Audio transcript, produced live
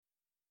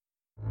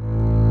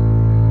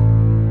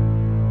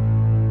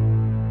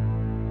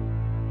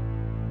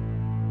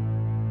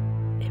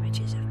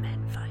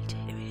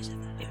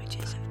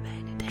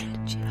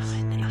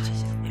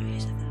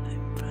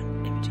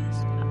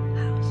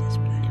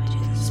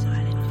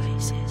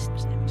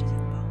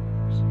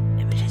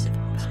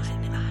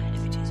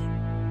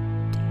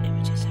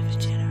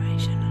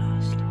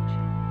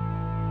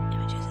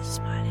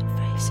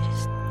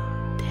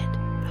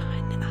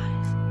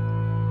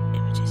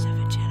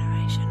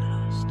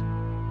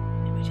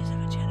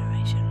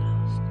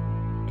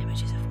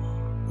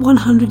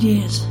100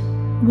 years.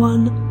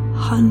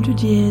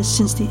 100 years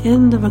since the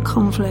end of a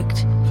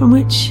conflict from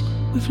which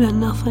we've learned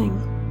nothing.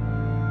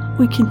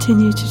 We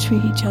continue to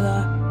treat each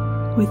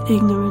other with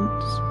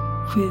ignorance,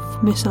 with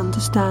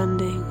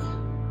misunderstanding,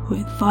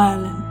 with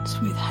violence,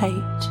 with hate,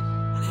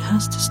 and it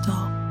has to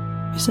stop.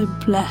 We're so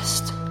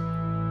blessed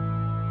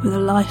with a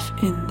life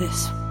in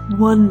this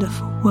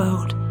wonderful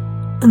world.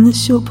 And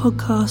this short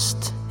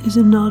podcast is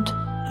a nod,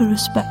 a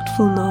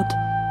respectful nod,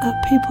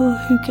 at people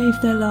who gave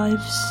their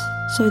lives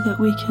so that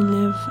we can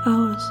live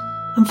ours.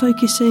 I'm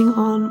focusing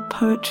on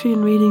poetry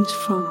and readings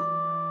from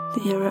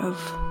the era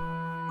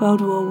of World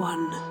War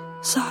I.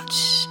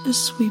 Such a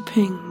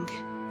sweeping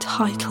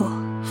title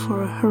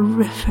for a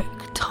horrific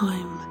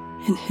time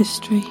in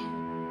history.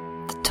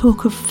 The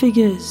talk of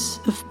figures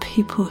of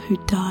people who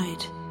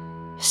died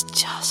is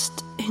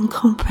just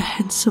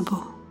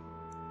incomprehensible.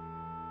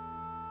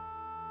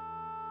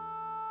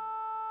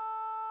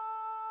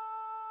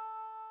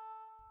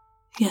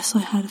 Yes, I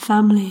had a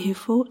family who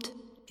fought.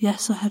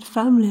 Yes, I had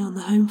family on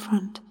the home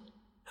front,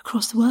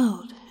 across the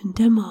world, in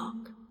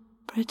Denmark,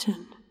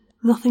 Britain.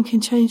 Nothing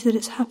can change that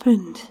it's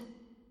happened.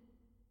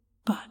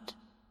 But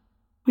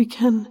we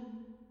can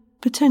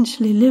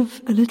potentially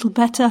live a little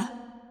better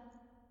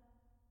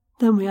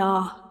than we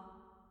are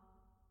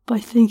by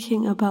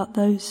thinking about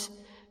those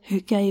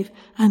who gave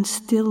and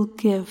still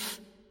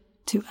give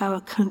to our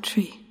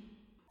country.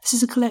 This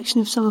is a collection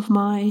of some of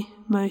my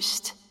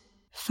most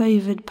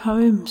favoured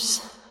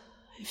poems,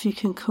 if you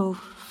can call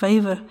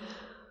favour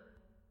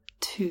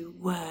to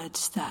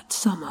words that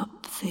sum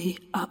up the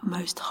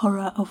utmost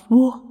horror of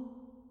war,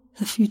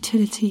 the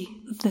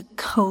futility, the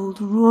cold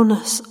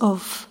rawness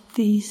of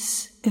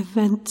these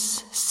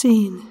events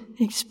seen,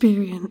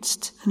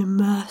 experienced and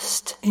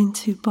immersed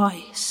into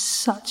by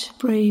such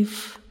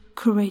brave,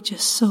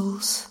 courageous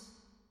souls.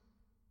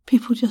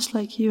 People just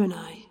like you and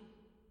I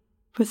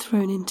were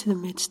thrown into the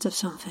midst of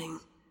something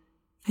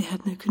they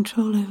had no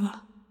control over.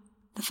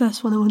 The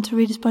first one I want to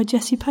read is by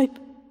Jessie Pope,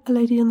 a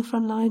lady on the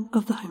front line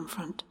of the home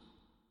front.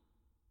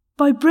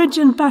 By bridge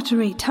and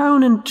battery,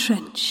 town and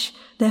trench,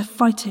 they're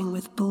fighting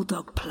with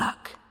bulldog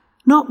pluck.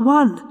 Not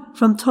one,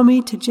 from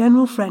Tommy to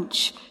General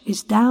French,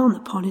 is down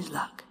upon his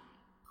luck.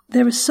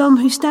 There are some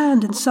who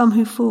stand and some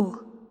who fall,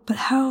 but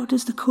how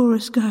does the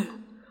chorus go?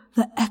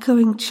 The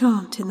echoing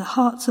chant in the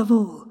hearts of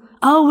all.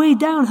 Are we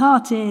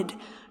downhearted?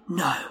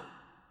 No.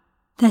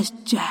 There's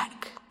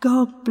Jack,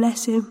 God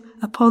bless him,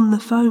 upon the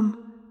foam.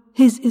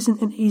 His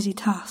isn't an easy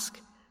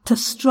task. To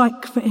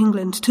strike for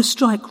England, to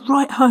strike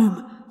right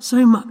home,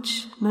 so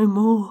much, no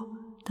more,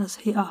 does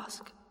he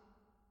ask.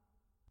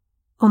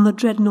 On the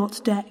dreadnought's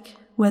deck,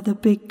 where the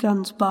big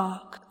guns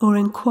bark, or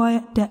in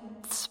quiet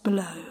depths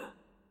below,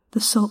 the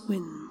salt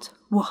wind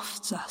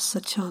wafts us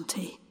a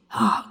chanty.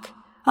 Hark!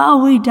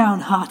 Are we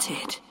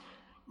downhearted?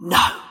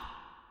 No!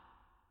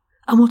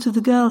 And what of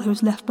the girl who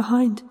is left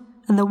behind,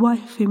 and the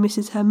wife who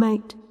misses her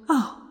mate?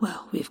 Oh,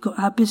 well, we've got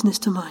our business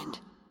to mind,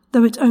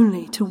 though it's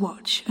only to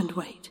watch and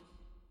wait.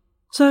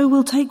 So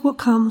we'll take what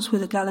comes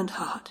with a gallant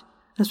heart,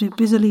 as we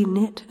busily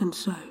knit and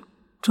sew,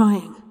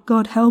 trying,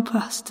 God help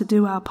us, to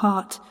do our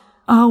part.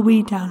 Are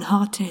we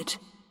downhearted?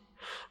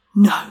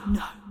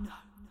 No.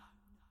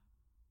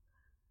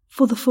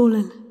 For the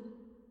Fallen,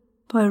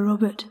 by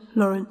Robert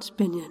Lawrence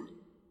Binyon,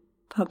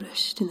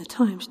 published in the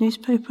Times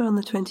newspaper on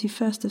the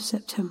 21st of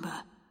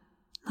September,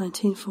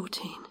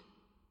 1914.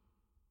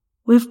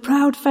 With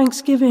proud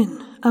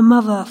thanksgiving, a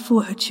mother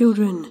for her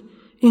children,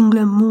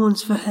 England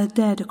mourns for her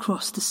dead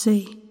across the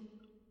sea.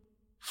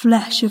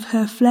 Flesh of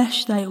her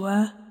flesh they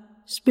were,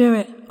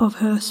 spirit of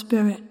her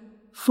spirit,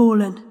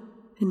 fallen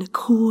in the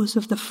cause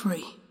of the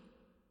free.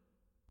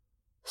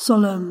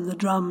 Solemn the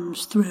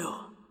drums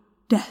thrill,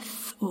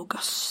 death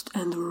august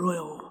and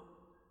royal,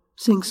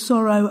 sing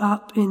sorrow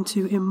up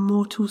into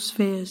immortal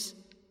spheres.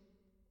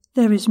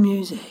 There is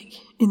music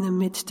in the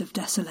midst of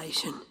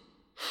desolation,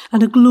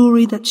 and a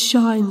glory that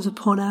shines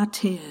upon our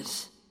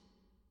tears.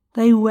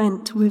 They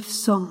went with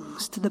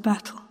songs to the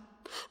battle.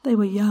 They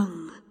were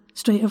young,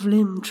 straight of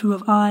limb, true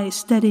of eye,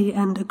 steady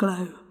and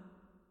aglow.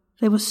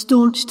 They were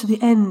staunch to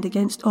the end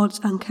against odds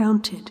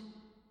uncounted.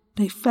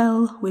 They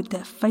fell with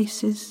their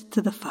faces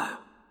to the foe.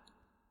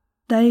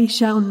 They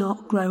shall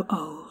not grow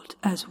old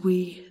as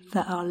we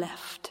that are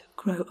left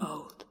grow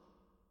old.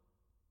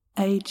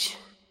 Age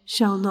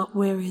shall not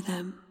weary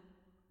them,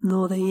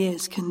 nor the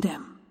years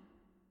condemn.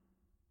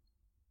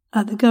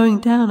 At the going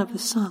down of the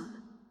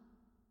sun,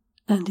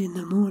 and in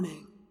the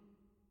morning,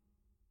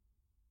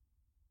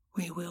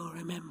 we will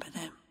remember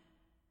them.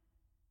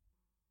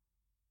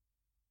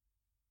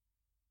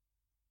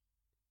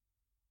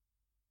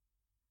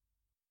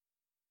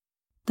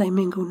 They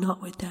mingle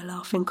not with their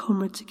laughing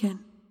comrades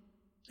again.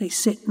 They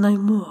sit no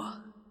more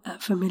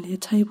at familiar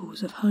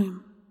tables of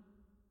home.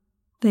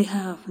 They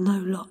have no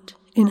lot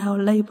in our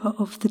labour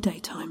of the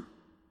daytime.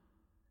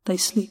 They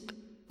sleep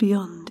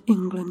beyond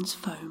England's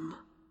foam.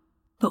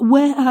 But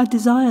where our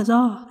desires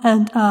are,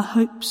 and our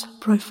hopes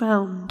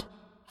profound,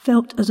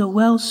 felt as a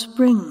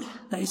wellspring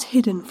that is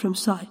hidden from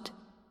sight,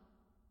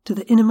 to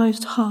the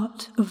innermost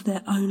heart of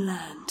their own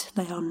land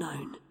they are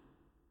known,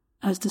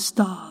 as the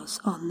stars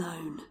are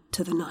known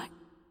to the night.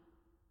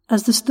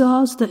 As the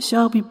stars that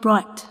shall be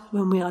bright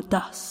when we are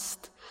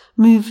dust,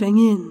 moving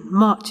in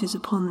marches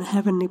upon the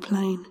heavenly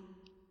plain.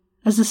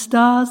 As the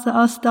stars that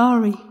are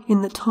starry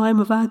in the time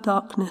of our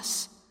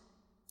darkness,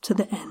 to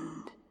the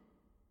end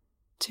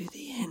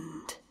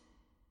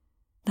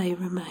they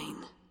remain.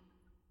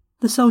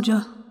 The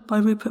Soldier, by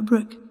Rupert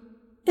Brooke.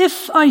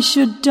 If I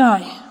should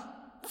die,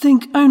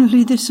 think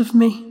only this of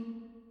me,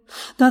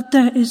 that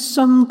there is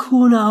some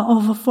corner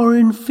of a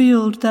foreign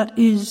field that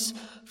is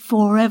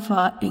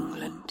forever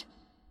England.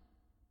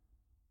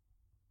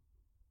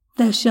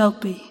 There shall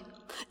be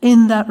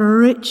in that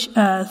rich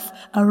earth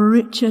a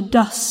richer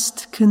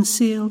dust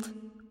concealed,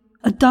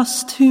 a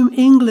dust whom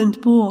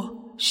England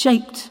bore,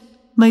 shaped,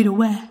 made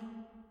aware,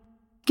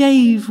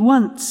 gave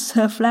once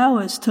her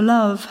flowers to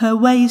love, her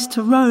ways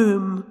to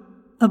roam,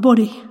 a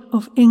body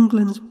of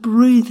England's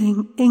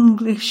breathing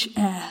English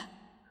air,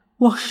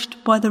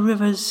 washed by the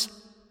rivers,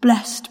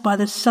 blessed by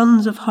the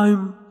sons of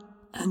home.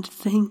 And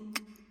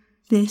think,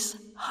 this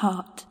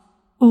heart,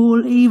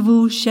 all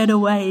evil shed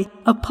away,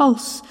 a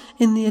pulse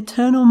in the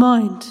eternal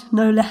mind,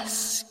 no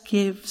less,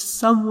 gives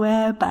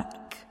somewhere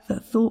back the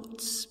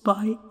thoughts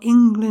by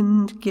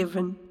England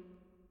given,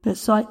 the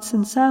sights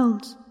and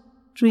sounds,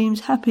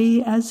 dreams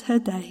happy as her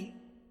day,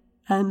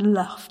 and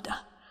laughter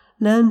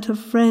learnt of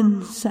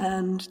friends,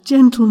 and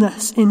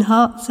gentleness in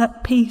hearts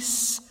at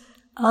peace,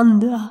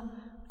 under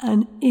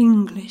an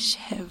English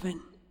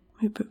heaven.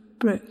 Rupert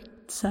Brooke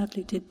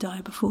sadly did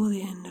die before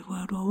the end of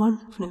World War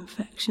I of an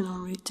infection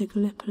en route to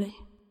Gallipoli.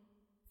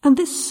 And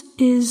this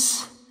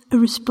is a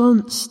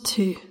response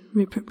to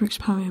Rupert Brooke's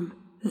poem,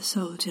 The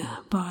Soldier,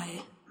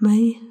 by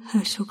May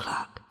Herschel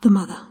Clark, the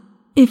mother.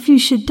 If you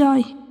should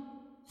die,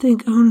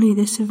 think only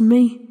this of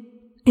me,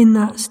 in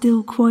that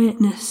still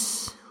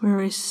quietness where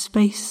is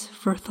space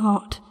for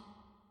thought,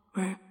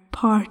 where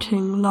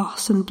parting,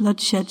 loss and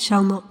bloodshed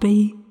shall not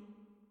be,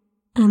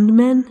 and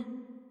men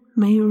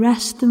may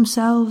rest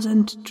themselves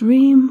and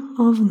dream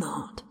of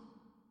naught,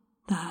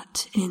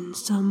 that in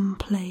some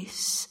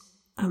place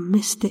a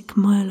mystic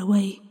mile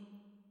away,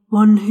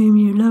 one whom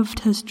you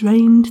loved has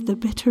drained the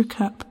bitter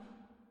cup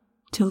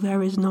till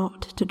there is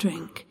naught to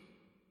drink,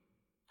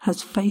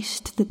 has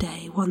faced the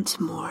day once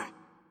more,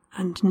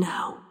 and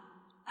now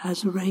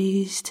has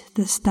raised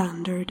the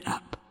standard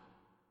up.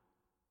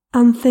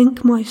 And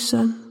think, my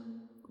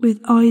son, with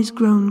eyes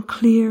grown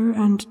clear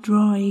and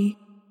dry,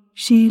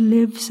 she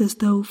lives as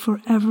though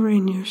forever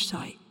in your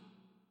sight,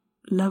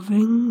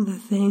 loving the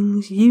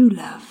things you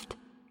loved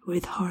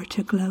with heart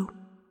aglow,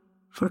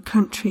 for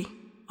country,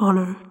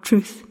 honour,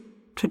 truth,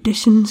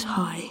 traditions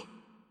high,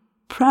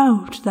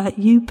 proud that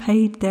you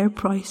paid their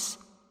price.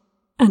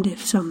 And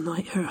if some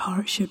night her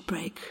heart should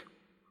break,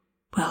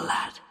 well,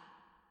 lad,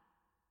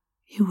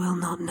 you will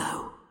not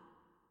know.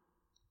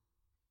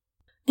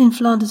 In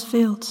Flanders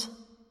Fields,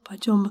 by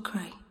John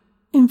McCrae.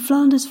 In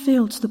Flanders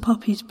Fields the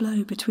poppies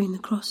blow between the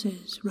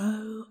crosses,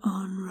 row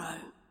on row,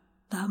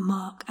 that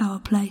mark our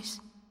place,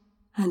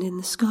 and in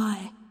the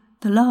sky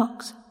the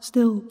larks,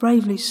 still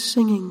bravely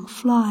singing,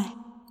 fly,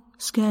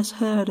 scarce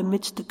heard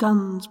amidst the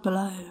guns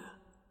below.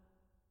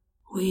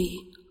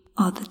 We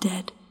are the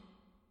dead.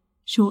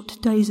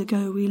 Short days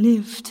ago we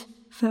lived,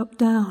 felt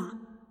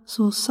down,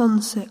 saw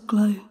sunset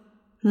glow,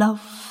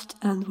 loved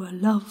and were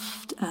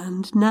loved,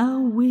 and now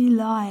we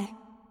lie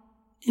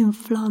in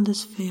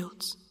Flanders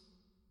Fields.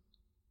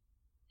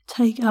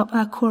 Take up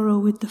our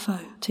quarrel with the foe,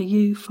 to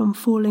you from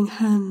falling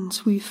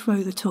hands we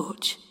throw the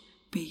torch,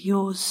 be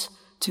yours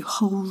to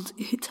hold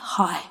it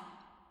high.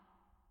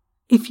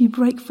 If you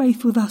break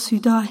faith with us who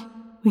die,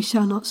 we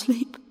shall not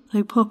sleep,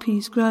 though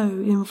poppies grow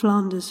in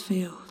Flanders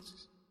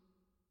Fields.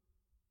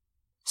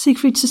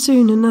 Siegfried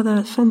Sassoon,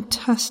 another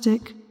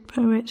fantastic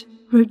poet,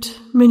 wrote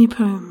many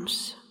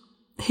poems.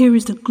 Here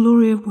is The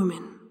Glory of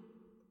Women.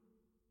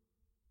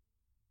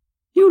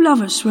 You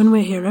love us when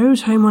we're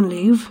heroes, home on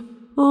leave,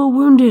 or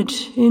wounded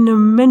in a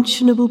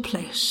mentionable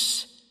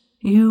place.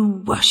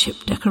 You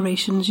worship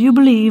decorations, you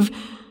believe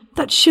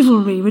that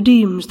chivalry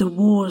redeems the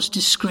war's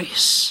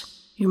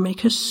disgrace. You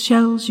make us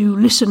shells, you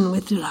listen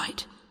with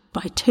delight,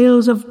 by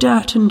tales of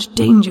dirt and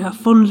danger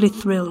fondly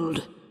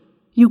thrilled.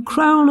 You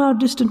crown our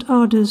distant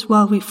ardours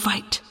while we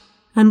fight,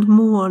 and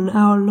mourn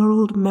our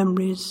laurelled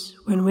memories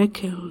when we're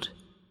killed.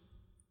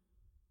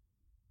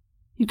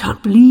 You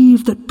can't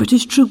believe that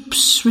British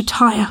troops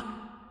retire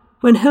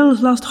when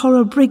hell's last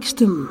horror breaks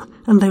them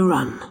and they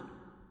run,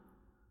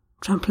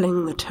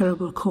 trampling the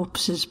terrible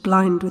corpses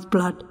blind with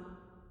blood.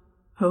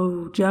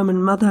 Oh,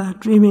 German mother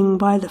dreaming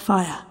by the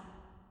fire,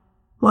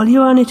 while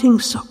you are knitting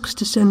socks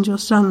to send your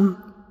son,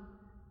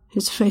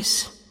 his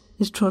face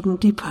is trodden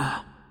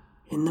deeper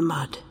in the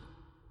mud.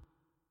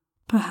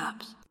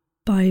 Perhaps,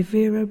 by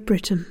Vera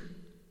Brittain.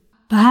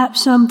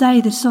 Perhaps some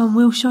day the sun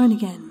will shine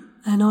again,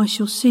 and I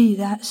shall see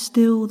that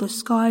still the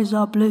skies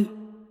are blue,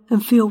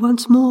 and feel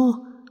once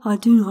more I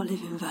do not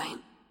live in vain,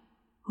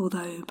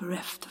 although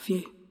bereft of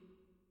you.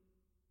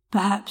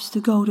 Perhaps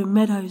the golden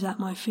meadows at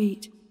my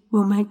feet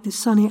will make the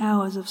sunny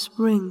hours of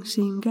spring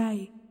seem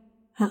gay,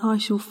 and I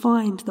shall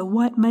find the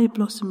white may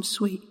blossom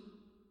sweet,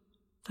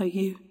 though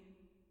you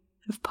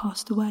have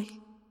passed away.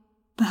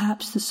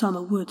 Perhaps the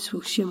summer woods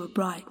will shimmer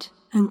bright,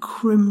 and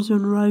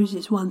crimson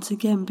roses once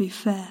again be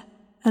fair,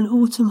 and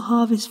autumn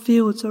harvest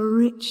fields a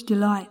rich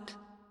delight,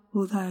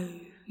 although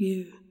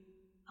you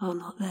are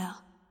not there.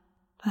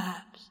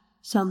 Perhaps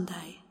some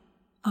day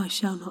I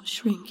shall not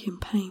shrink in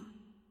pain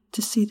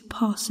to see the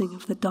passing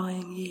of the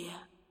dying year,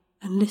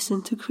 and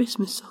listen to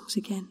Christmas songs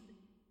again,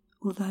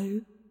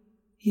 although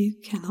you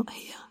cannot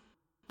hear.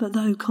 But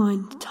though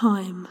kind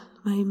time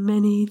may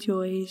many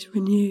joys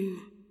renew,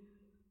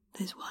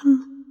 there's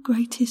one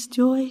greatest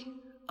joy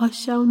I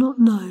shall not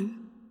know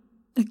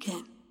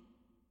again,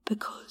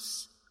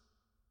 because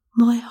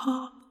my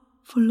heart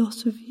for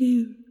loss of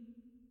you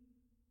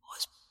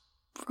was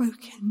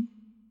broken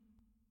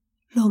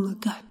long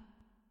ago.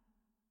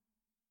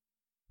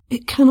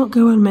 It cannot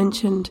go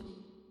unmentioned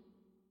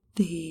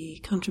the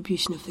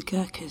contribution of the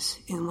Gurkhas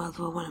in World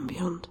War I and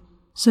beyond.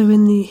 So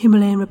in the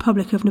Himalayan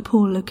Republic of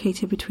Nepal,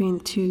 located between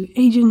the two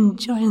Asian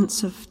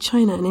giants of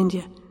China and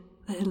India,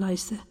 there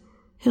lies the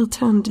hill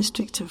town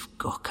district of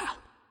Gorkha.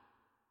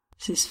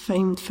 This is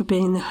famed for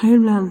being the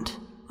homeland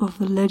of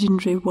the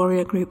legendary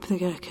warrior group the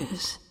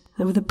Gurkhas,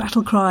 and with the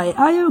battle cry,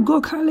 Ayo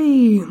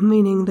Gorkhali,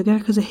 meaning the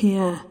Gurkhas are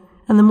here,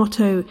 and the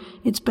motto,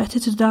 it's better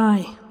to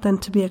die than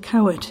to be a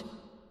coward.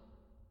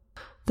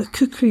 The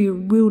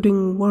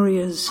kukri-wielding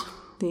warriors,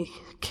 the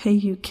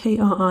Kukri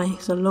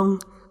is a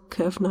long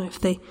curved knife,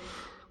 they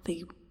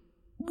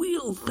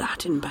wield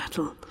that in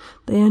battle.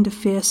 They earned a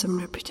fearsome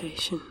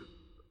reputation.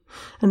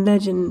 And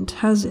legend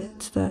has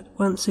it that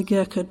once a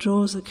Gurkha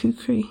draws a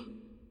kukri,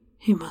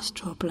 he must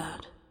draw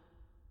blood.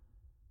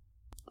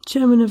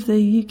 Chairman of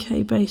the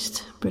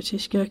UK-based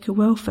British Gurkha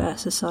Welfare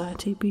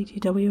Society,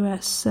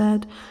 BGWS,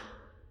 said,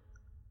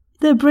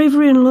 "Their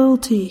bravery and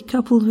loyalty,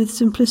 coupled with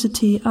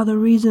simplicity, are the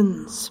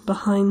reasons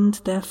behind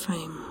their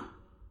fame."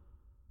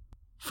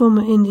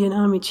 Former Indian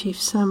Army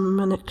Chief Sam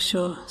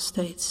Manekshaw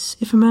states,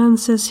 "If a man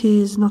says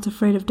he is not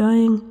afraid of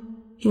dying,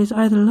 he is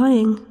either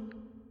lying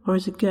or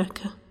is a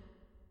Gurkha."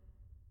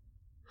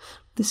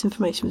 This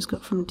information was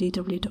got from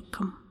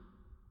DW.com.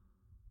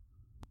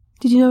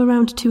 Did you know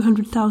around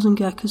 200,000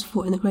 Gurkhas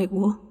fought in the Great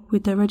War,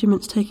 with their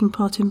regiments taking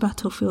part in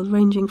battlefields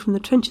ranging from the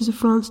trenches of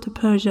France to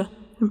Persia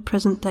and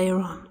present-day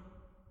Iran?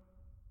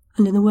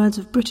 And in the words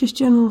of British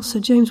General Sir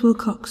James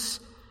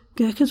Wilcox,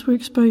 Gurkhas were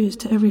exposed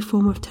to every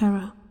form of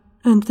terror,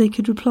 and they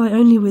could reply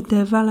only with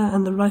their valour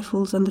and the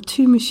rifles and the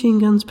 2 machine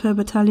guns per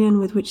battalion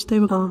with which they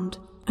were armed,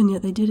 and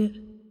yet they did it.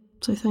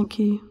 So thank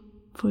you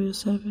for your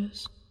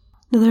service.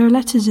 Now there are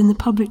letters in the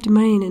public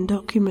domain and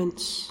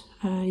documents.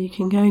 You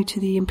can go to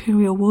the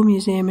Imperial War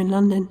Museum in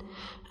London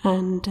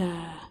and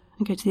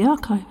go to the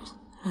archives,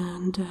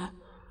 and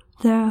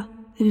there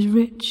it is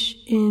rich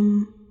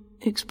in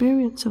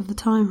experience of the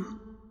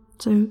time.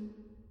 So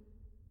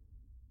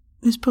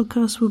this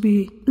podcast will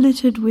be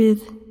littered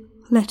with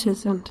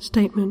letters and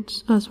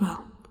statements as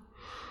well.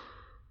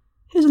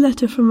 Here's a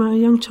letter from a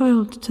young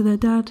child to their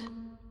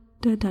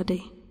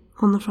daddy,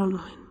 on the front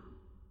line.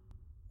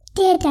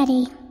 Dear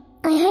Daddy,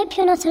 I hope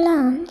you're not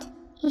alarmed.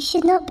 You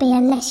should not be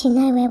unless you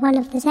know where one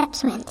of the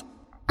Zeps went.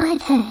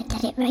 I've heard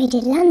that it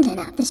raided London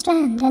up the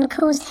Strand and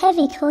caused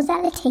heavy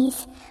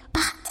causalities,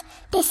 but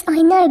this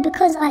I know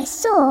because I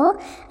saw,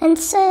 and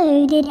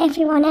so did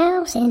everyone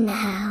else in the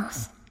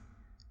house.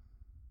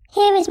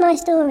 Here is my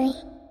story.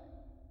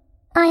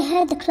 I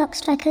heard the clock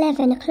strike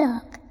 11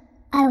 o'clock.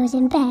 I was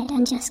in bed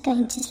and just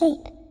going to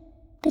sleep.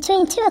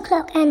 Between 2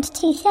 o'clock and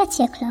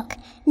 2:30 o'clock,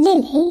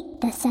 Lily,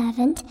 the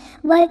servant,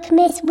 woke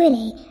Miss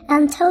Willie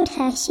and told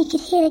her she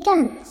could hear the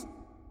guns.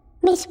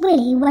 Miss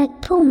Willie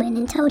woke Pullman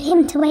and told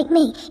him to wake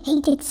me.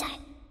 He did so.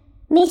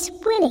 Miss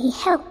Willie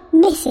helped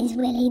Mrs.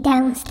 Willie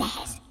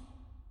downstairs.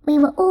 We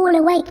were all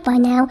awake by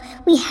now.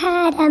 We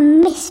had a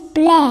Miss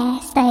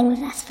Blair staying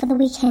with us for the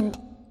weekend.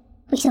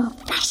 We saw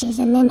flashes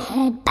and then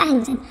heard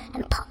bangs and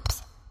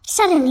pops.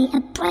 Suddenly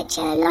a bright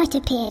yellow light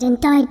appeared and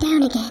died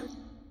down again.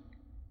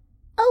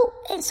 "Oh,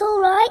 it's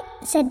all right,"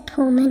 said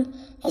Pullman.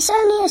 "It's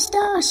only a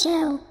star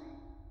shell."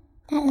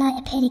 That light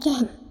appeared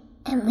again,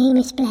 and we,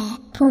 Miss Blair,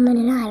 Pullman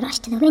and I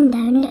rushed to the window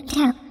and looked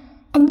out,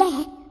 and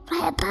there,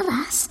 right above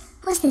us,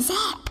 was the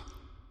Zep.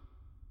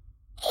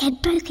 It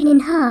had broken in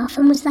half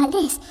and was like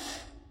this.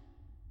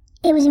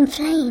 It was in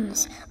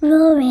flames,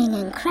 roaring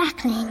and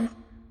crackling.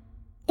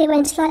 It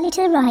went slightly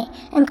to the right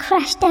and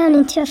crashed down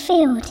into a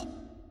field.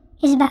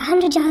 It was about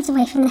 100 yards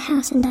away from the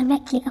house and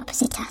directly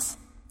opposite us.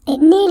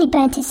 It nearly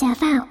burnt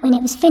itself out when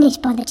it was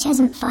finished by the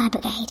Cheshunt Fire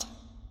Brigade.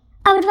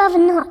 I would rather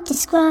not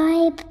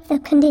describe the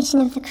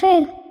condition of the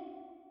crew.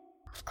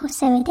 Of course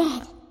they were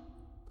dead,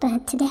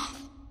 burnt to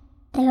death.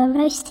 They were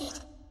roasted.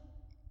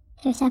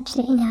 There is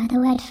absolutely no other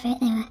word for it.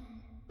 They were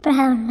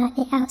brown like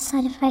the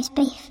outside of roast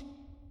beef.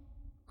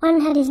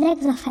 One had his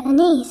legs off at the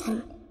knees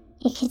and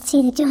you could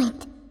see the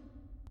joint.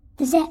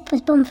 The Zep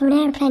was bombed from an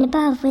aeroplane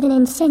above with an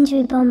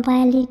incendiary bomb by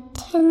a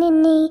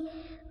Lieutenant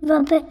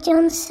Robert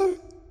Johnson.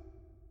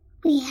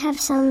 We have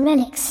some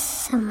relics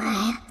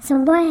somewhere,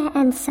 some wire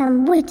and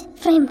some wood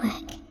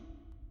framework.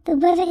 The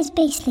weather is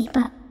beastly,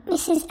 but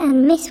Mrs.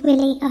 and Miss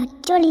Willie are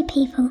jolly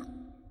people.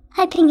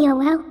 Hoping you're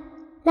well.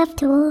 Love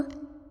to all.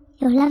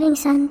 Your loving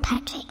son,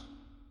 Patrick.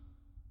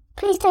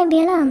 Please don't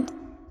be alarmed.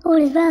 All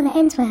is well that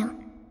ends well,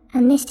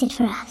 and this did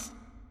for us.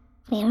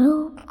 We are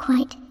all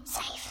quite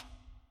safe.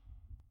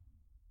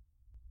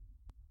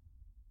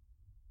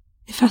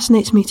 It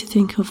fascinates me to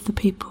think of the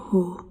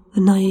people,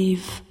 the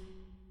naive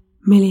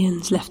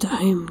millions left at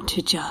home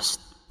to just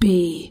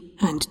be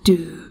and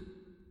do,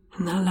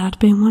 and that lad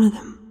being one of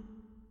them.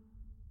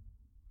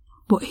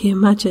 What he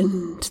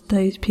imagined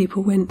those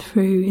people went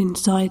through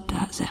inside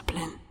that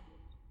Zeppelin.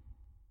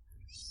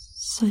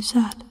 So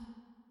sad.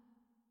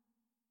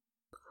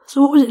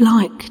 So what was it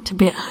like to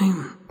be at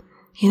home?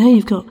 You know,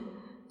 you've got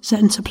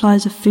certain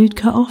supplies of food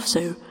cut off,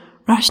 so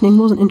rationing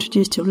wasn't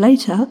introduced till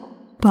later,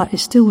 but it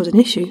still was an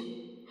issue.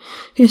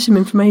 Here's some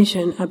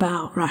information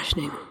about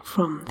rationing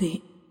from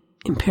the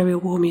Imperial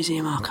War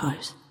Museum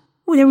archives.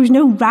 Well, there was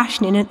no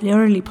rationing at the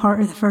early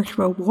part of the First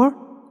World War.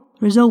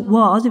 The result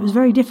was it was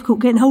very difficult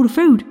getting hold of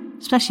food,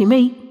 especially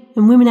meat,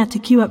 and women had to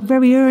queue up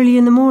very early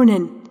in the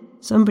morning.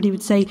 Somebody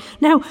would say,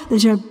 now,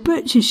 there's a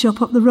butcher's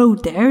shop up the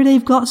road there,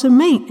 they've got some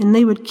meat, and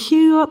they would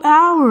queue up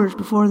hours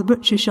before the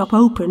butcher's shop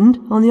opened,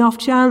 on the off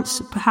chance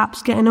of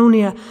perhaps getting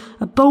only a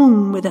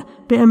bone with a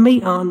bit of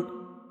meat on.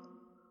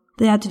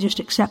 They had to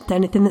just accept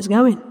anything that's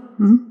going.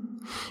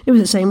 It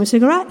was the same with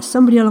cigarettes.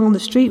 Somebody along the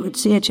street would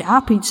see a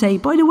chap, he'd say,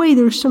 by the way,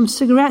 there's some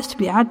cigarettes to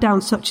be had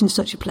down such and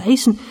such a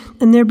place, and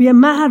there'd be a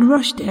mad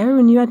rush there,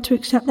 and you had to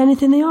accept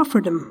anything they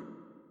offered him.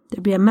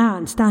 There'd be a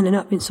man standing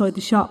up inside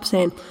the shop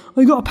saying,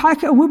 I got a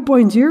packet of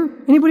Woodbines here.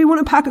 Anybody want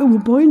a packet of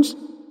Woodbines?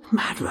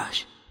 Mad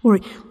rush. Or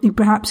he'd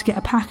perhaps get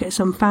a packet of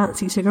some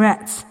fancy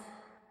cigarettes.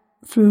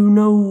 Through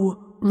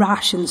no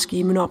ration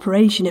scheme in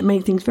operation, it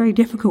made things very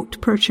difficult to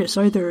purchase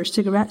either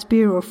cigarettes,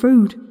 beer or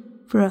food.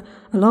 For a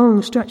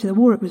long stretch of the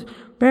war, it was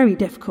very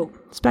difficult,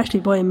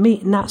 especially buying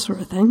meat and that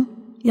sort of thing.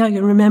 Yeah, I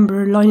can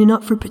remember lining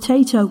up for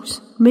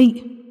potatoes,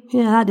 meat.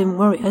 Yeah, that didn't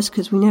worry us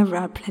because we never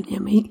had plenty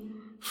of meat.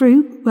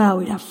 Fruit, well,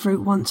 we'd have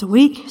fruit once a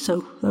week,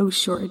 so those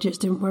shortages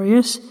didn't worry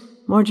us.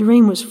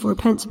 Margarine was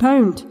 4p a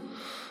pound.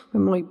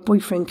 When my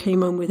boyfriend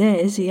came home with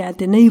his, he had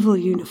the naval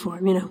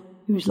uniform, you know.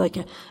 He was like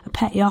a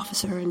petty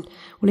officer, and,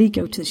 well, he'd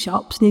go to the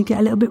shops and he'd get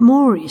a little bit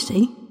more, you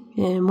see.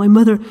 And my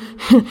mother,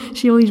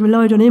 she always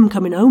relied on him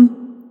coming home.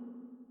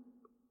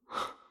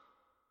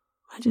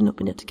 Imagine not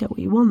being able to get what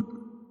you want.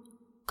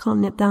 Can't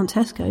nip down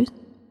Tesco's.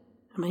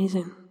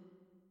 Amazing.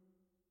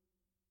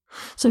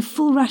 So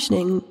full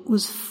rationing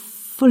was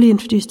fully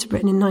introduced to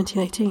Britain in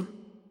 1918.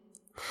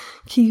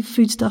 Key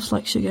foodstuffs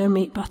like sugar,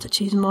 meat, butter,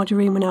 cheese and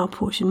margarine were now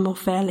apportioned more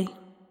fairly.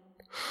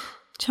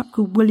 A chap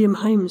called William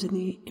Holmes in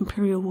the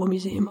Imperial War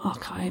Museum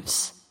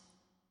archives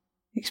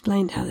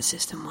explained how the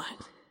system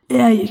worked.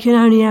 Yeah, you can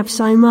only have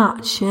so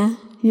much, yeah?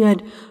 You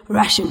had a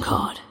ration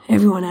card.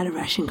 Everyone had a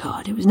ration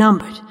card. It was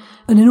numbered.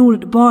 And in order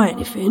to buy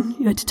anything,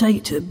 you had to take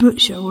it to the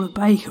butcher or the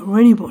baker or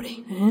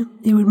anybody, yeah?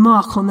 He would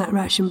mark on that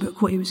ration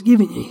book what he was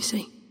giving you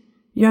see.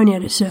 You only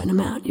had a certain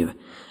amount. You were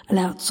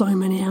allowed so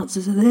many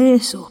ounces of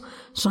this or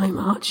so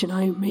much,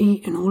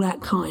 meat and all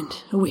that kind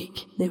a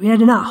week. We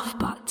had enough,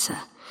 but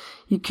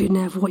you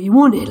couldn't have what you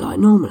wanted like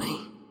normally.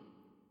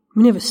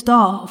 We never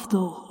starved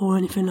or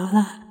anything like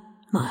that.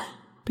 No.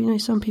 But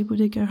some people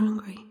did go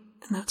hungry,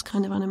 and that's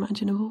kind of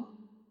unimaginable.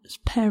 As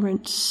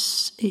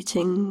parents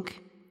eating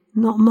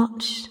not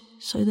much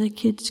so their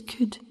kids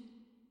could.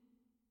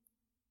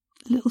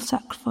 Little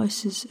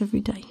sacrifices every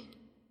day.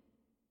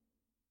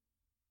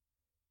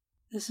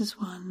 This is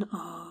one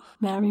of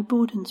Mary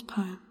Borden's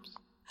poems,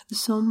 the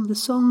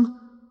Song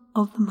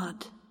of the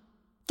Mud.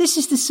 This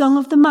is the song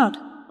of the mud,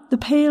 the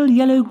pale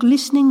yellow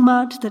glistening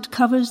mud that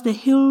covers the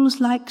hills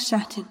like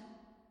satin,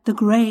 the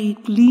grey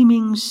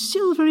gleaming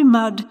silvery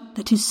mud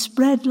that is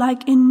spread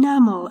like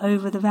enamel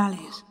over the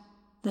valleys,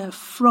 the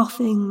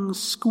frothing,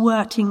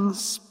 squirting,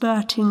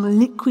 spurting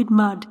liquid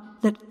mud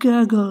that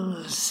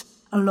gurgles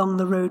along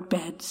the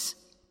roadbeds,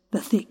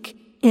 the thick,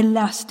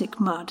 elastic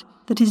mud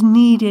that is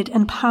kneaded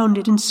and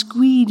pounded and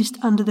squeezed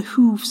under the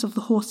hoofs of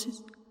the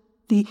horses,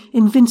 the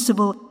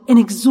invincible,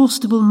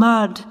 inexhaustible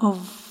mud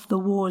of the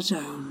war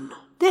zone.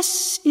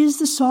 This is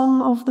the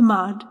song of the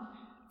mud,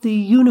 the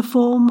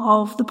uniform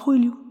of the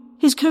poilu.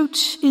 His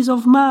coat is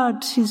of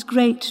mud, his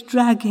great,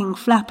 dragging,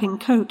 flapping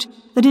coat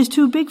that is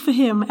too big for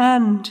him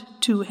and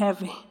too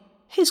heavy.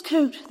 His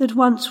coat that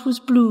once was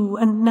blue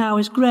and now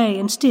is grey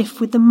and stiff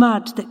with the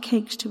mud that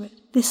cakes to it.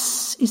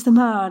 This is the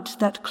mud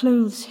that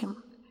clothes him.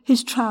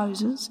 His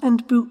trousers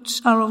and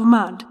boots are of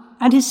mud,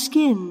 and his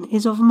skin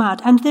is of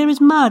mud, and there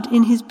is mud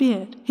in his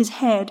beard. His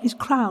head is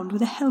crowned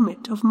with a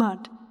helmet of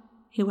mud.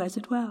 He wears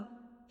it well.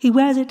 He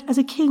wears it as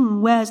a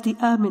king wears the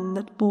ermine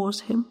that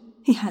bores him.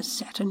 He has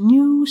set a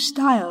new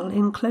style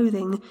in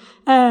clothing,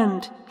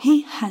 and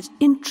he has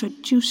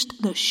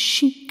introduced the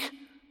chic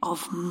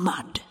of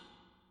mud.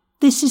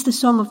 This is the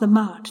song of the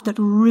mud that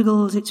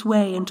wriggles its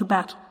way into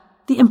battle.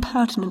 The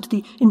impertinent,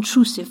 the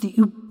intrusive, the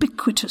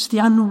ubiquitous, the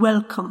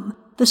unwelcome,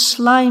 the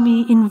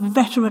slimy,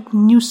 inveterate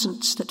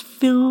nuisance that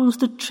fills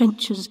the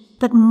trenches,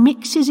 that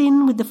mixes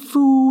in with the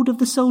food of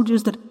the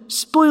soldiers, that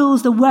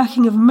spoils the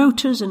working of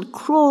motors and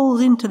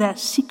crawls into their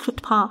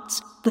secret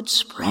parts, that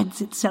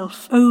spreads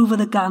itself over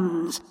the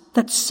guns,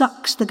 that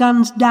sucks the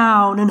guns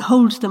down and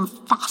holds them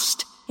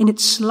fast in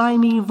its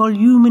slimy,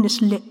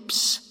 voluminous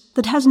lips,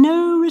 that has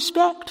no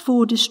respect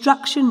for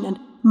destruction and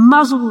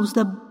muzzles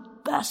the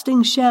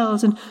bursting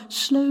shells and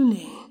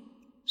slowly,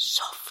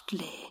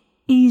 softly,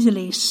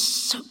 easily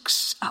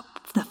soaks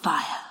up the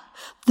fire,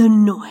 the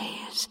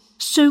noise,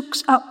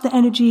 soaks up the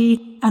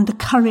energy and the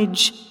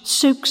courage,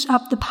 soaks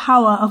up the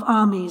power of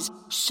armies,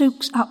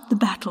 soaks up the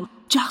battle,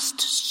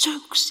 just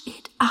soaks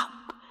it up,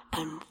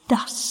 and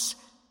thus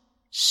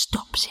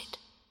stops it.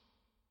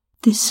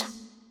 This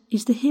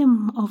is the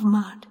hymn of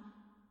mud,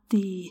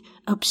 the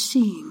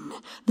obscene,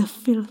 the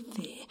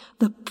filthy,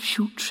 the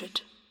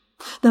putrid,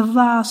 the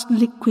vast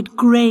liquid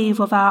grave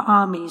of our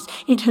armies.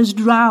 It has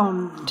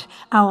drowned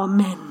our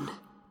men.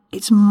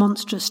 Its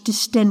monstrous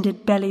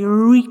distended belly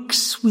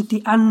reeks with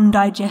the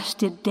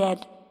undigested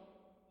dead.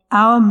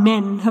 Our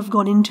men have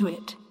gone into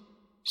it,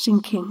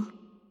 sinking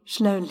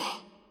slowly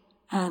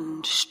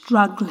and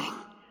struggling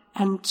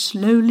and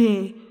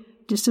slowly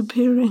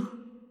disappearing.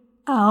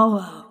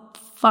 Our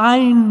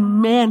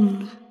fine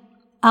men,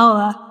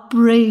 our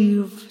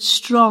brave,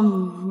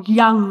 strong,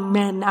 young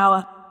men,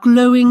 our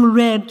glowing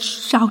red,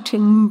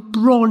 shouting,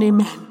 brawny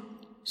men,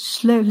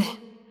 slowly,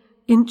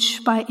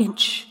 inch by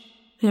inch,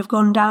 they have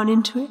gone down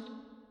into it,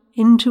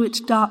 into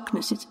its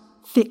darkness, its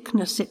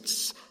thickness,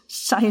 its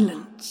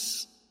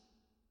silence.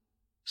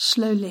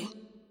 Slowly,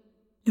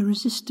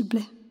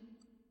 irresistibly,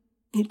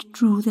 it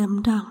drew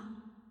them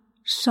down,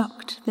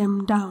 sucked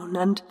them down,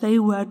 and they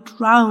were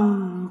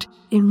drowned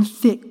in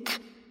thick,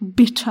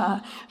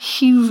 bitter,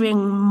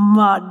 heaving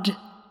mud.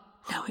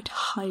 Now it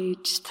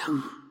hides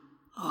them.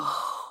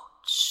 Oh,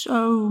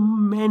 so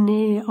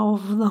many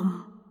of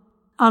them.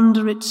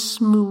 Under its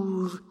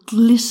smooth,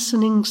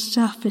 glistening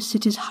surface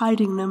it is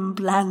hiding them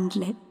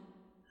blandly.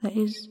 There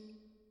is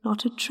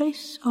not a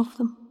trace of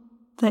them.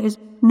 There is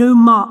no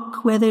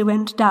mark where they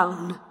went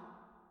down.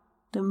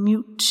 The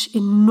mute,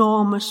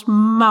 enormous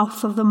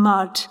mouth of the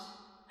mud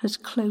has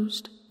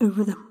closed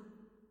over them.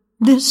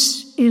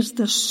 This is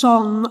the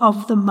song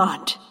of the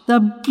mud,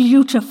 the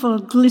beautiful,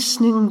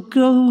 glistening,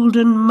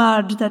 golden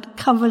mud that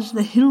covers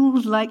the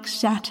hills like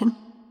satin,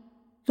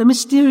 the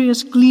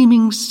mysterious,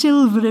 gleaming,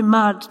 silvery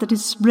mud that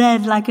is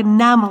spread like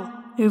enamel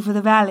over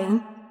the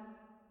valley.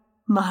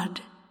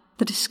 Mud,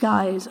 the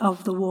disguise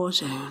of the war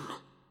zone.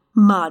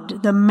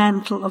 Mud, the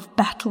mantle of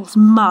battles.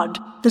 Mud,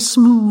 the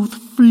smooth,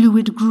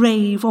 fluid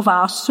grave of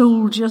our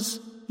soldiers.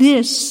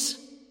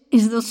 This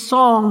is the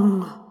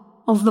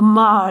song of the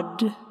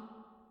mud.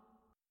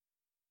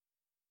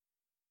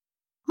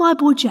 My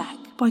Boy Jack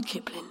by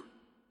Kipling.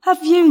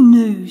 Have you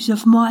news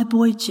of my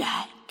boy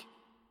Jack?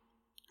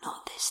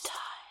 Not this tide.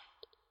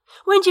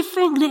 When do you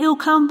think that he'll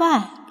come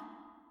back?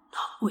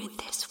 Not with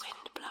this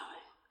wind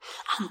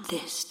blowing and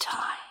this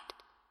tide.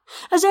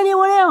 Has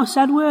anyone else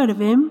had word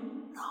of him?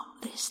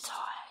 Not this tide.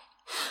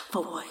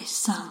 For what is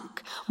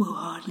sunk will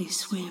hardly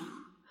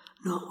swim,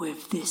 not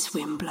with this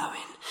wind blowing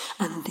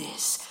and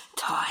this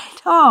tide.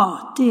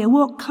 Oh dear,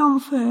 what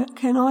comfort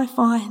can I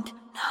find?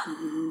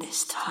 None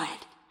this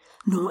tide,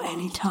 nor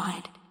any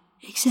tide,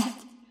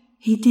 except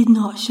he did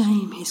not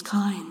shame his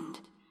kind,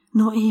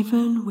 not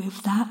even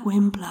with that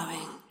wind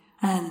blowing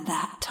and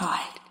that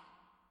tide.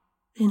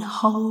 Then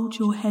hold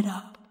your head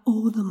up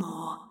all the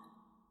more,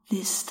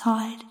 this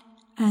tide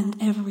and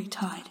every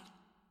tide,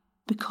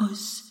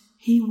 because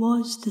he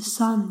was the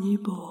son you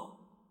bore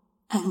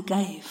and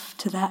gave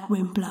to that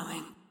wind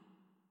blowing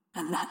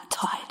and that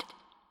tide.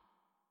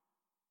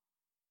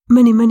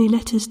 Many, many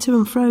letters to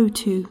and fro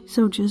to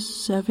soldiers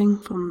serving,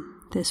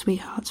 from their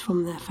sweethearts,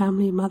 from their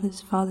family,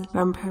 mothers, fathers,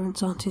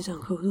 grandparents, aunties,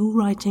 uncles, all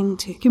writing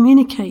to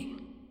communicate.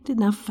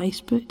 Didn't have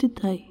Facebook, did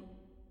they?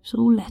 It's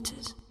all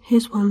letters.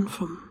 Here's one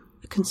from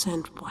a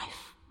concerned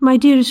wife. My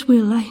dearest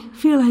Will, I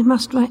feel I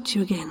must write to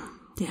you again,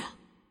 dear,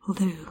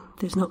 although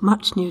there's not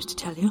much news to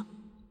tell you.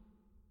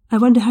 I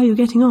wonder how you're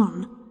getting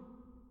on.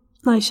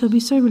 I shall be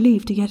so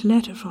relieved to get a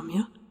letter from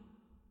you.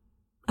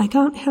 I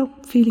can't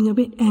help feeling a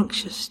bit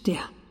anxious,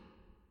 dear.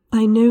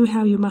 I know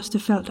how you must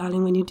have felt,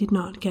 darling, when you did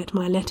not get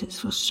my letters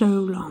for so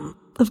long.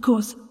 Of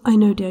course, I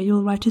know, dear,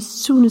 you'll write as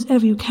soon as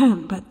ever you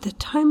can, but the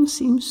time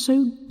seems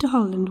so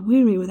dull and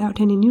weary without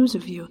any news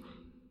of you.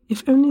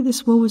 If only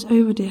this war was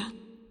over, dear,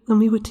 and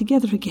we were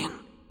together again.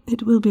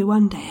 It will be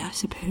one day, I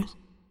suppose.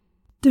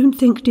 Don't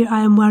think, dear,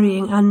 I am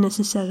worrying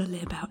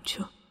unnecessarily about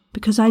you,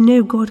 because I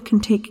know God can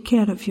take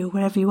care of you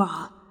wherever you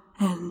are,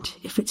 and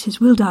if it's His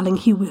will, darling,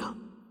 He will.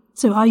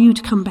 So are you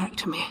to come back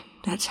to me.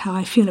 That's how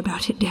I feel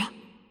about it, dear.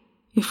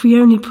 If we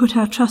only put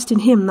our trust in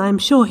Him, I am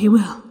sure He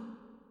will.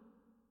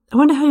 I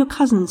wonder how your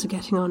cousins are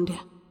getting on, dear.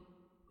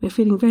 We're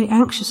feeling very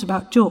anxious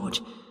about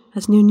George,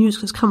 as no news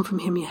has come from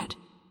him yet.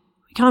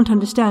 We can't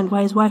understand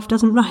why his wife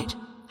doesn't write.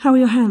 How are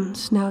your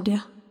hands now,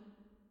 dear?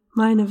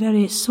 Mine are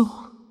very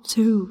sore,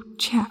 so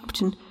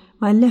chapped, and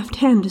My left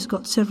hand has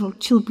got several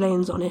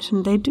chilblains on it,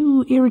 and they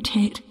do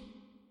irritate.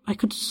 I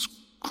could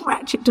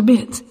scratch it to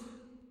bits.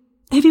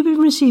 Have you been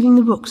receiving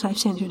the books I've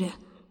sent you, dear?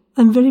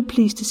 I'm very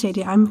pleased to say,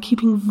 dear, I'm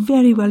keeping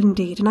very well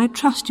indeed, and I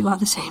trust you are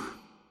the same.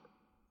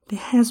 There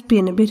has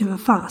been a bit of a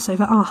farce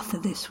over Arthur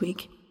this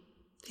week.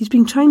 He's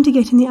been trying to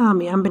get in the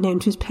army unbeknown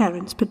to his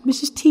parents, but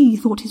Mrs. T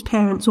thought his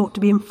parents ought to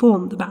be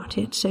informed about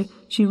it, so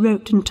she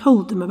wrote and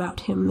told them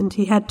about him, and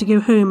he had to go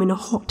home in a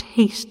hot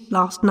haste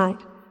last night.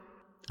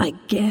 I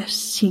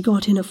guess he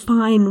got in a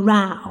fine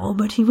row,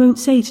 but he won't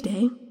say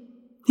today.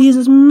 He is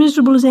as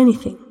miserable as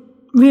anything.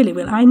 Really,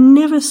 Will, I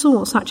never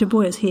saw such a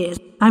boy as he is.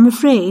 I'm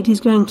afraid he's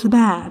going to the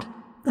bad.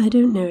 I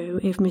don't know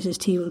if Mrs.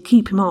 T will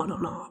keep him on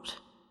or not.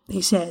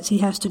 He says he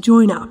has to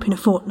join up in a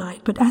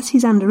fortnight, but as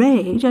he's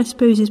underage, I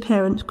suppose his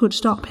parents could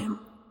stop him.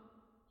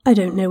 I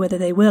don't know whether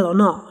they will or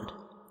not.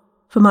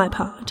 For my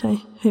part,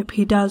 I hope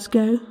he does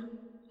go.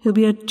 He'll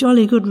be a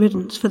jolly good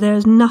riddance, for there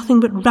is nothing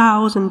but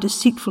rows and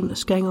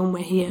deceitfulness going on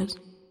where he is.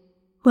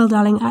 Well,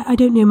 darling, I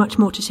don't know much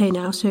more to say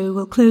now, so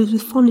we'll close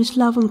with fondest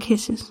love and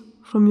kisses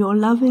from your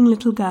loving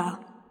little girl,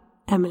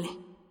 Emily.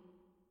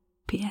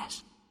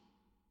 P.S.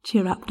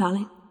 Cheer up,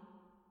 darling.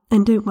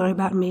 And don't worry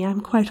about me,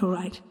 I'm quite all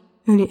right.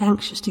 Only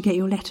anxious to get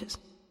your letters.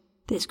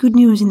 There's good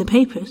news in the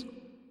papers.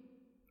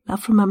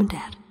 Love from Mum and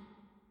Dad.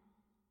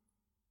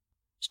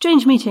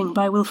 Strange Meeting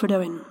by Wilfred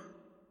Owen.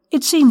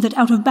 It seemed that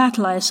out of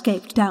battle I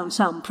escaped down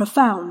some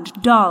profound,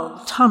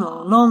 dull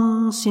tunnel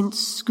long since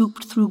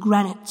scooped through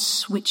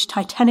granites which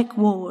titanic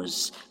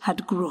wars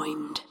had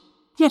groined.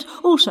 Yet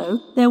also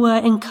there were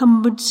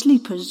encumbered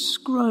sleepers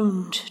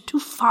groaned, too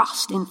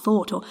fast in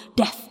thought or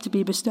death to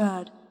be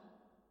bestirred.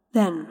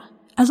 Then,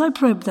 as I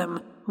probed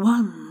them,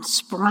 one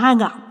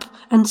sprang up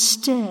and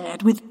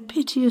stared with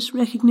piteous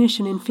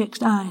recognition in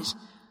fixed eyes,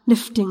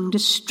 lifting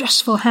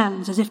distressful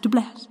hands as if to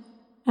bless.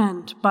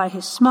 And by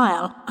his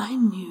smile I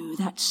knew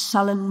that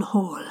sullen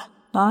hall.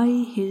 By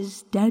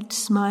his dead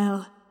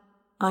smile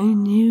I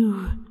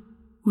knew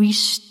we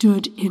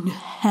stood in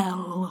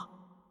hell.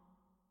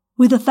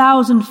 With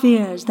 1,000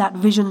 fears that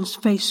vision's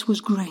face was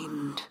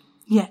grained,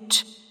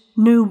 yet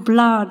no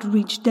blood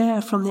reached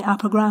there from the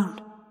upper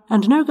ground,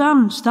 and no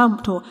guns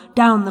thumped or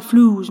down the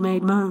flues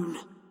made moan.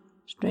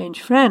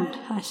 Strange friend,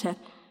 I said,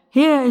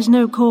 here is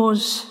no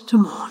cause to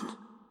mourn.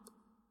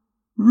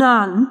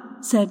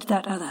 None, said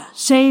that other,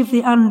 save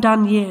the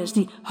undone years,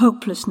 the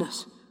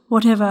hopelessness.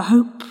 Whatever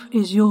hope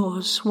is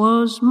yours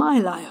was my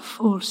life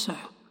also.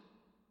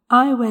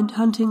 I went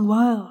hunting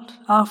wild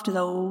after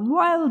the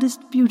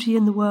wildest beauty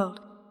in the world,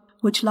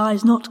 which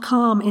lies not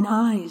calm in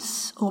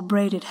eyes or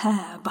braided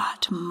hair,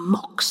 but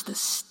mocks the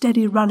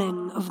steady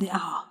running of the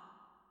hour.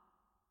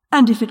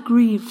 And if it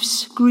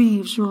grieves,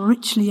 grieves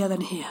richlier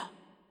than here.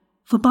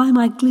 For by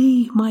my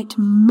glee might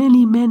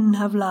many men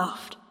have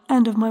laughed,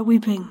 and of my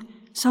weeping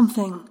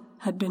something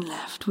had been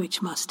left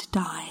which must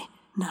die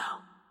now.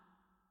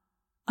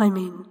 I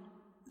mean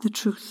the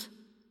truth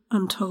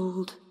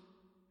untold,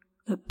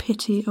 the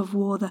pity of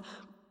war, the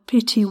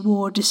pity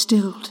war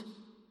distilled.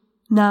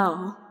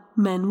 Now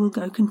men will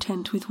go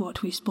content with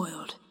what we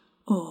spoiled,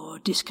 or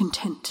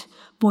discontent,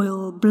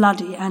 boil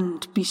bloody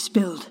and be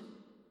spilled.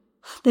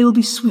 They will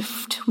be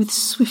swift with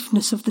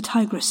swiftness of the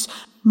tigress.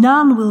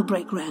 None will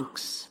break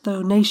ranks,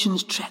 though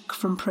nations trek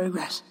from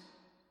progress.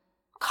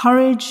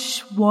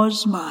 Courage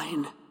was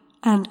mine,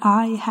 and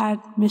I had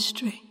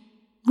mystery.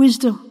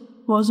 Wisdom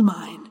was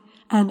mine,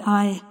 and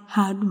I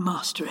had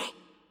mastery.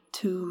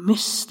 To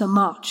miss the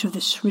march of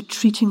this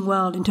retreating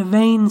world into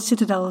vain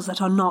citadels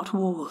that are not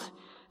walled.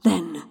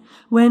 Then,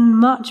 when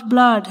much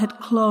blood had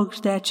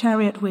clogged their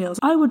chariot wheels,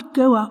 I would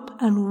go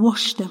up and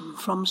wash them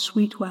from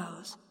sweet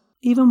wells,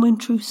 even when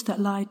truths that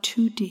lie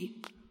too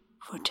deep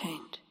for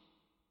taint.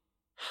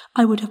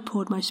 I would have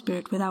poured my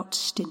spirit without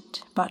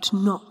stint, but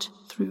not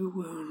through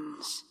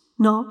wounds,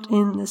 not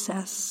in the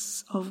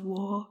cess of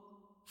war.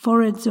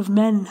 Foreheads of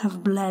men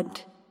have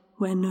bled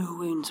where no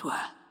wounds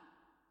were.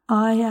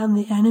 I am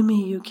the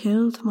enemy you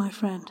killed, my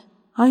friend.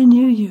 I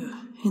knew you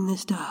in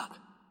this dark,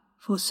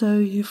 for so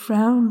you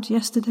frowned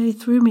yesterday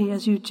through me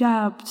as you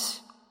jabbed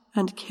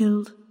and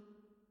killed.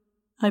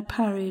 I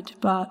parried,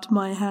 but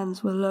my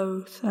hands were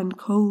loath and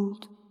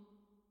cold.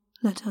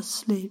 Let us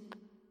sleep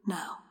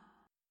now.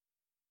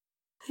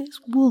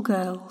 It's Wool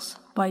Girls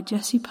by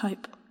Jessie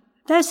Pipe.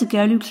 There's the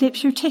girl who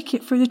clips your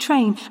ticket for the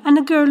train, and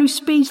the girl who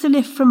speeds the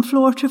lift from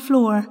floor to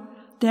floor.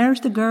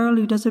 There's the girl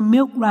who does a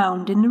milk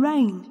round in the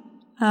rain,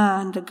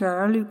 and the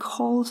girl who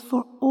calls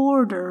for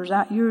orders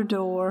at your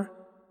door.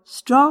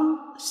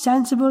 Strong,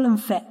 sensible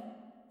and fit,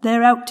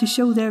 they're out to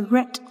show their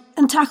grit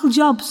and tackle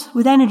jobs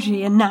with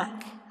energy and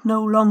knack.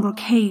 No longer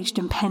caged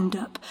and penned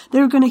up,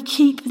 they're going to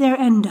keep their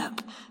end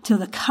up till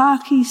the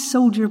khaki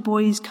soldier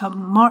boys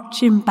come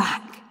marching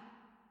back.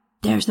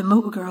 There's the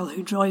motor girl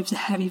who drives a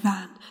heavy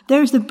van.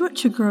 There's the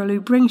butcher girl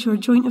who brings your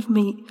joint of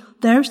meat.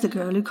 There's the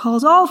girl who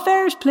calls all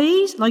fares,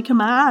 please, like a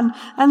man,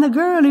 and the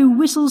girl who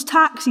whistles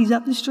taxis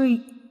up the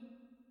street.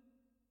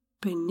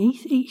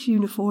 Beneath each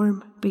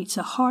uniform beats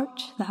a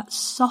heart that's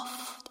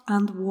soft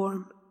and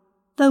warm,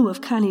 though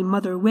of canny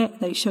mother wit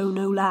they show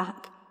no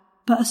lack.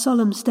 but a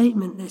solemn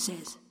statement this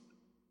is.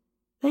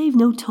 They've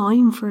no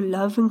time for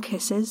love and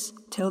kisses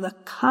till the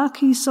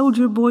khaki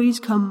soldier boys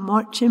come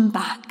marching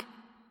back.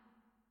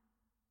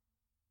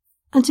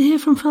 And to hear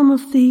from some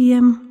of the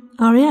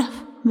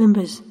RAF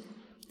members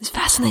is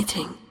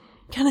fascinating.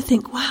 You kind of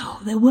think, wow,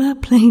 there were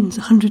planes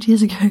 100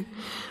 years ago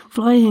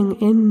flying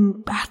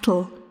in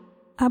battle.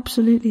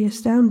 Absolutely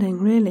astounding,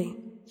 really.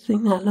 I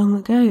think that long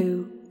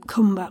ago,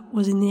 combat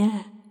was in the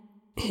air.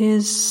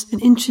 Here's an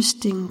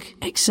interesting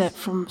excerpt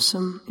from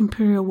some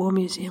Imperial War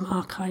Museum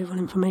archival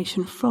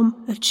information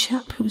from a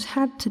chap who's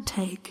had to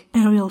take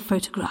aerial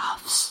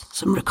photographs,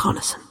 some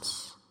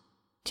reconnaissance.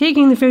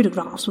 Taking the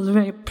photographs was a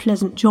very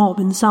pleasant job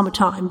in the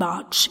summertime,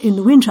 but in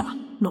the winter,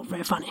 not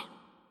very funny.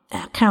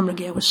 Our camera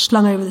gear was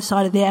slung over the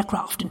side of the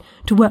aircraft, and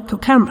to work your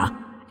camera,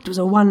 it was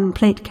a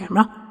one-plate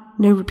camera,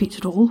 no repeats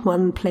at all,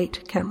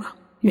 one-plate camera.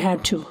 You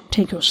had to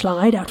take your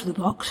slide out of the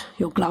box,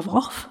 your glove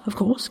off, of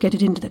course, get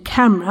it into the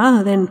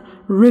camera, then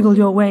wriggle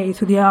your way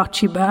through the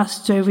archy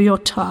bursts over your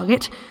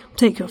target,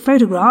 take your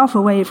photograph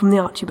away from the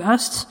archy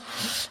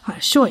bursts, I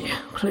assure you,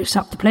 close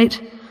up the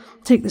plate,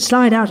 take the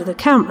slide out of the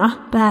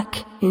camera,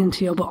 back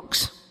into your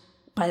box.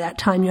 By that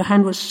time your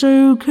hand was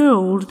so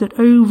cold that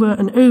over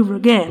and over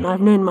again I've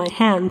known my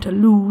hand to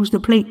lose the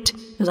plate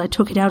as I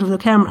took it out of the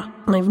camera.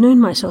 I've known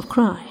myself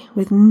cry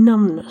with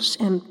numbness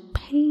and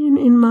pain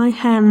in my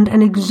hand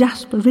and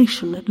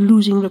exasperation at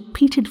losing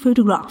repeated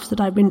photographs that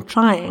I've been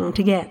trying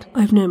to get.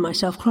 I've known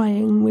myself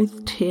crying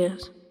with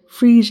tears,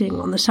 freezing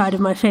on the side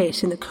of my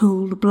face in the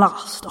cold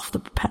blast off the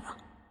propeller.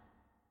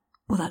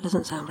 Well, that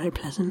doesn't sound very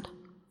pleasant,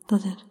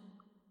 does it?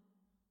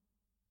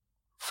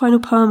 Final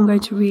poem I'm going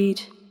to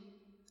read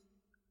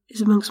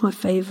is amongst my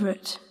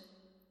favourite.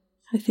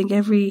 I think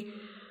every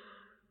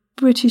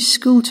British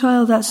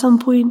schoolchild at some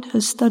point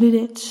has studied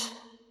it,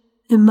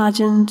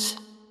 imagined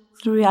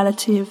the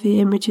reality of the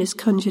images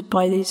conjured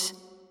by these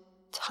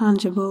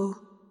tangible,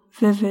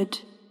 vivid,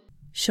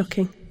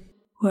 shocking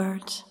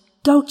words.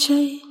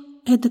 Dulce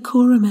et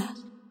decorum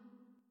est.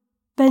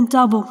 Bent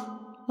double,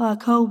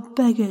 like old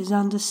beggars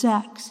under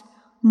sacks,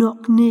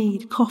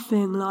 knock-kneed,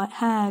 coughing like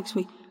hags,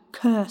 we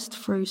cursed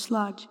through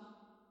sludge.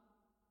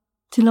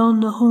 Till on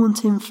the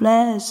haunting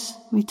flares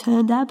we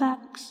turned our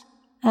backs,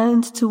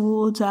 and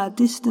towards our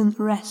distant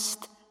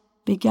rest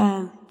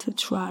began to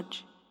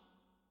trudge.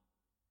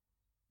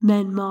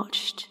 Men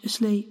marched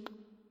asleep.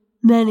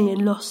 Many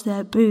had lost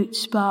their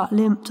boots, but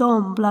limped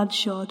on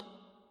bloodshot.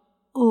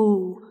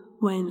 All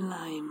went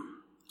lame,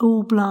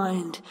 all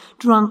blind,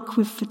 drunk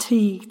with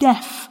fatigue,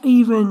 deaf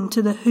even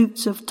to the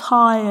hoots of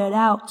tired,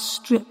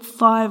 outstripped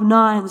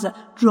 5-9s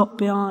that dropped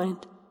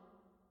behind.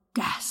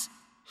 Gas!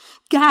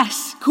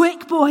 Gas!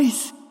 Quick,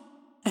 boys!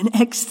 An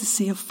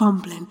ecstasy of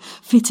fumbling,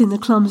 fitting the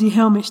clumsy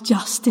helmets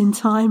just in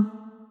time.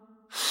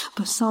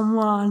 But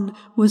someone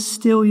was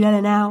still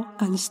yelling out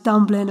and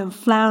stumbling and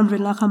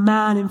floundering like a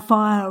man in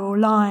fire or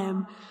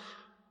lime.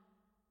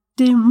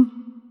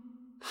 Dim,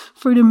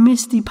 through the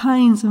misty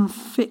panes and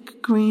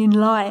thick green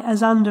light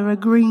as under a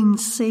green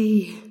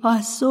sea,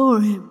 I saw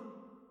him,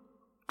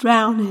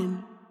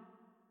 drowning.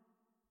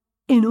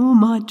 In all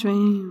my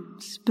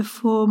dreams,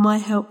 before my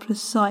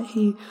helpless sight,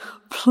 he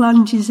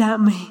plunges at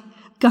me,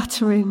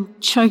 guttering,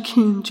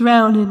 choking,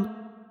 drowning.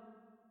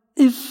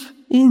 If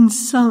in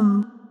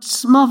some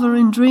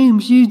smothering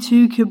dreams you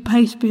too could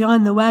pace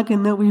behind the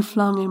wagon that we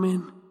flung him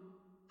in,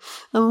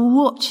 and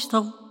watch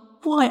the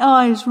white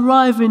eyes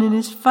writhing in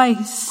his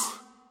face,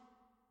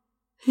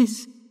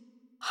 his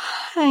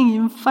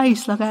hanging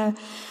face like a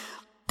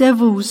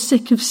devil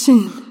sick of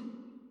sin.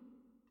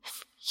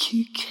 If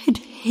you could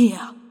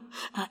hear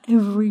at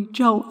every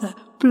jolt the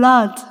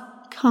blood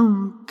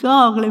come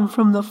gargling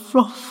from the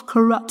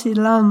froth-corrupted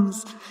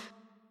lungs,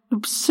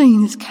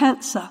 obscene as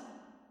cancer,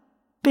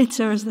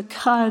 bitter as the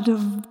cud of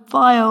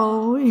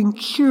vile,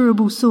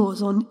 incurable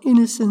sores on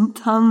innocent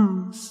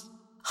tongues.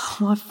 Oh,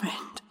 my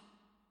friend,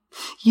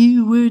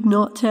 you would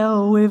not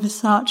tell with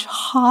such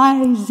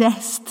high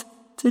zest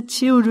to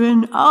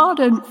children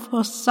ardent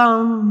for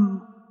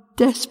some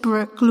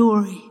desperate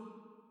glory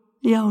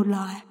the old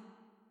lie,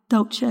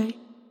 dulce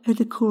et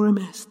decorum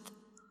est,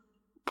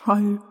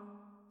 pro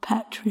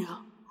patria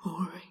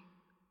mori.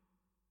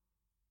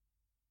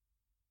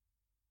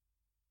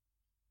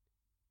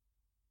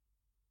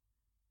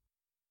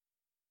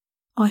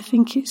 I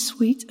think it's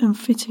sweet and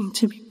fitting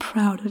to be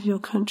proud of your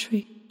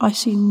country. I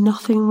see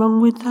nothing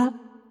wrong with that.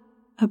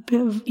 A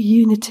bit of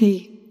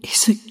unity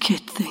is a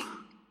good thing.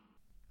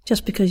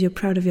 Just because you're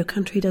proud of your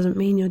country doesn't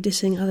mean you're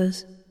dissing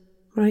others,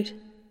 right?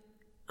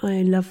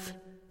 I love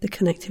the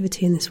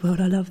connectivity in this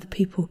world. I love the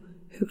people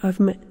who I've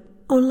met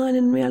online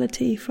and in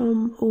reality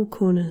from all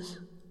corners.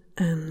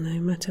 And no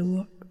matter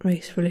what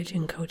race,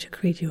 religion, culture,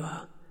 creed you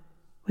are,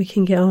 we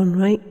can get on,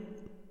 right?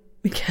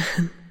 We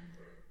can.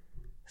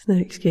 There's no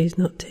excuse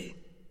not to.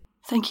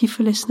 Thank you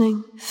for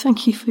listening.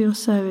 Thank you for your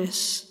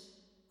service.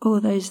 All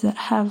those that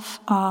have,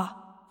 are,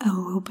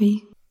 and will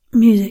be.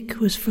 Music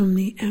was from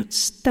the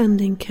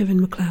outstanding Kevin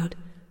MacLeod.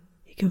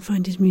 You can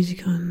find his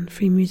music on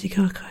Free Music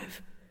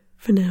Archive,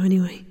 for now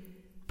anyway.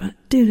 But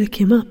do look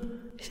him up.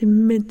 He's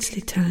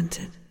immensely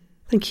talented.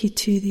 Thank you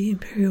to the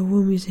Imperial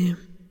War Museum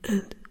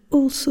and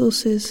all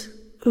sources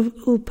of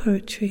all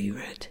poetry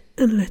read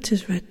and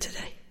letters read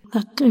today.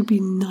 Now go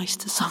be nice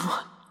to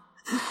someone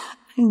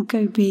and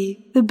go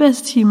be the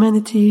best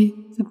humanity,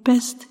 the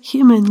best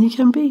human you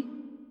can be.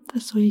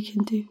 That's all you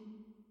can do.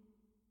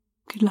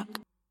 Good luck.